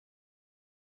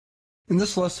In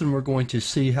this lesson, we're going to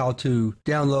see how to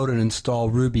download and install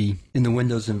Ruby in the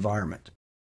Windows environment.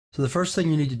 So the first thing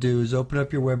you need to do is open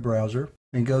up your web browser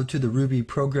and go to the Ruby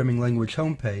programming language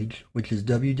homepage, which is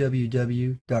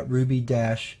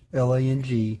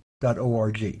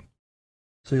www.ruby-lang.org.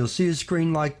 So you'll see a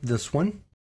screen like this one.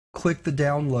 Click the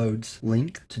Downloads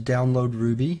link to download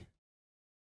Ruby.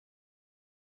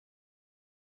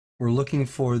 We're looking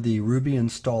for the Ruby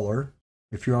installer.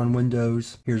 If you're on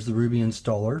Windows, here's the Ruby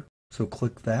installer. So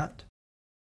click that.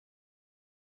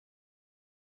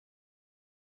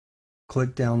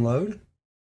 Click Download.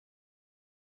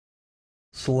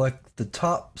 Select the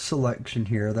top selection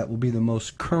here. That will be the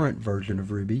most current version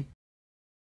of Ruby.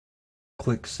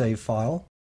 Click Save File.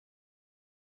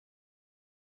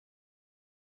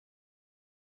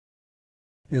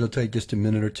 It'll take just a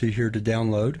minute or two here to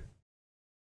download.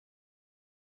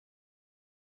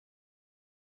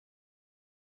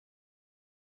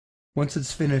 Once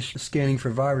it's finished scanning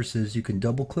for viruses, you can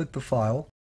double-click the file,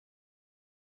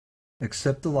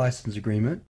 accept the license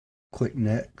agreement, click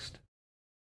Next.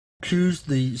 Choose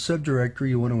the subdirectory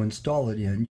you want to install it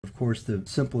in. Of course, the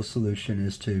simplest solution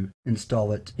is to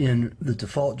install it in the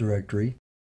default directory.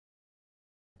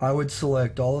 I would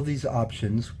select all of these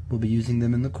options. We'll be using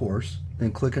them in the course.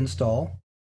 Then click Install,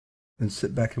 and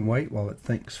sit back and wait while it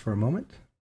thinks for a moment.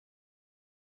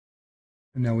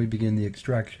 And now we begin the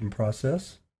extraction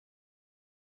process.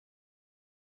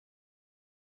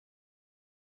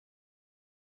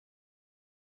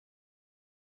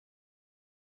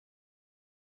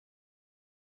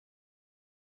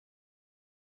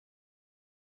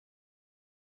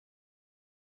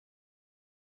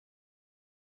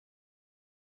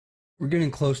 We're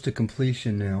getting close to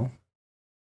completion now.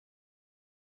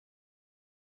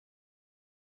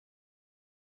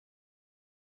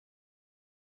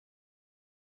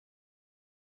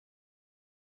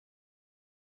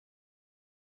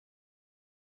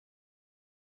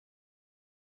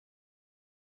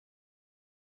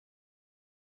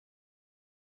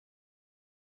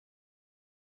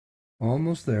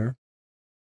 Almost there.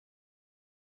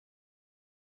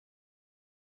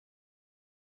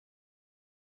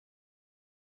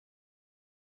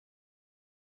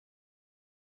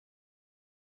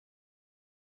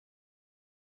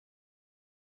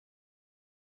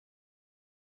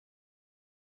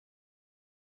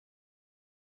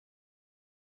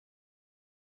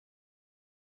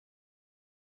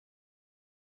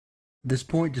 At this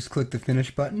point, just click the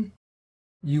Finish button.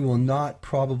 You will not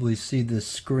probably see this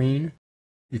screen.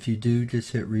 If you do,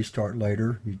 just hit Restart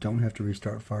later. You don't have to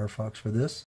restart Firefox for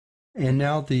this. And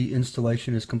now the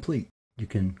installation is complete. You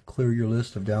can clear your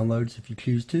list of downloads if you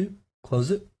choose to, close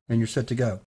it, and you're set to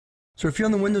go. So if you're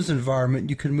on the Windows environment,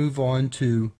 you can move on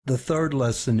to the third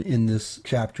lesson in this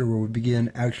chapter where we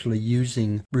begin actually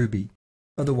using Ruby.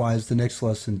 Otherwise, the next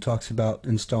lesson talks about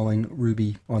installing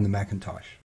Ruby on the Macintosh.